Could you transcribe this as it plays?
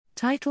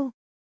Title: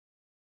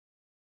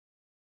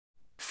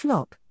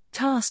 FLOP,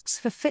 Tasks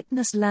for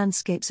Fitness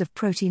Landscapes of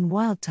Protein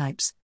Wild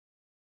Types.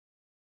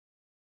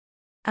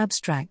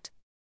 Abstract: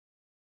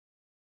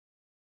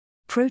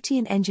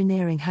 Protein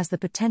engineering has the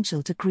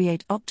potential to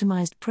create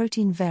optimized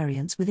protein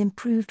variants with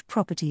improved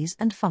properties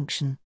and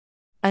function.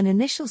 An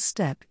initial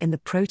step in the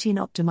protein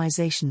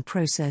optimization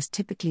process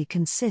typically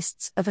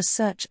consists of a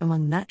search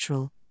among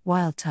natural,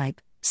 wild-type,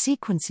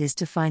 sequences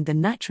to find the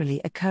naturally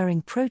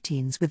occurring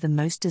proteins with the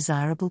most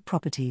desirable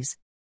properties.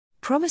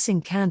 Promising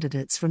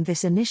candidates from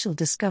this initial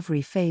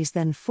discovery phase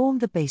then form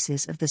the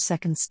basis of the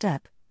second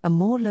step, a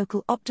more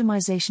local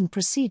optimization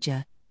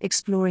procedure,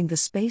 exploring the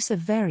space of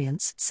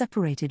variants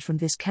separated from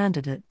this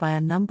candidate by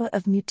a number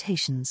of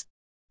mutations.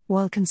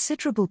 While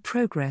considerable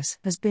progress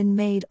has been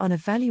made on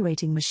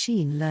evaluating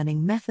machine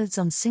learning methods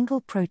on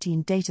single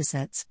protein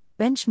datasets,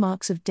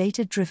 benchmarks of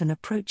data-driven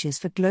approaches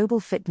for global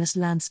fitness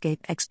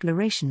landscape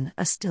exploration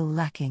are still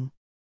lacking.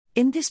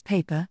 In this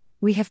paper,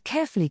 we have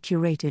carefully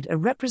curated a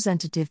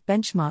representative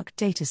benchmark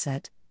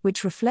dataset,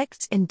 which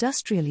reflects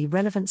industrially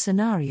relevant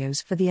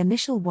scenarios for the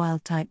initial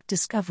wild-type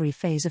discovery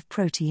phase of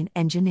protein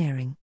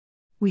engineering.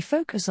 We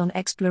focus on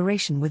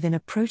exploration within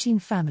a protein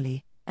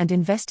family, and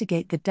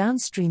investigate the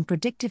downstream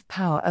predictive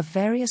power of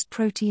various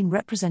protein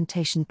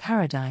representation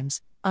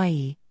paradigms,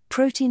 i.e.,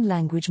 protein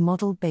language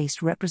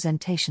model-based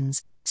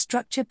representations,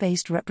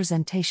 structure-based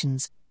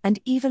representations, and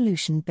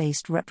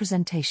evolution-based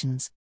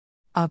representations.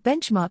 Our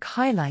benchmark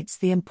highlights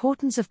the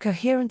importance of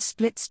coherent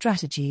split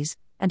strategies,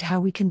 and how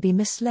we can be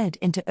misled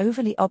into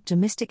overly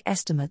optimistic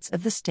estimates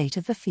of the state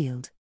of the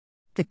field.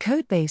 The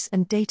codebase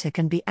and data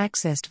can be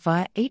accessed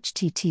via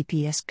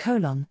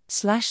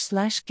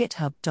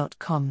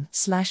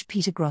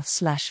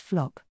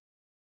https://github.com/petergroth/flop.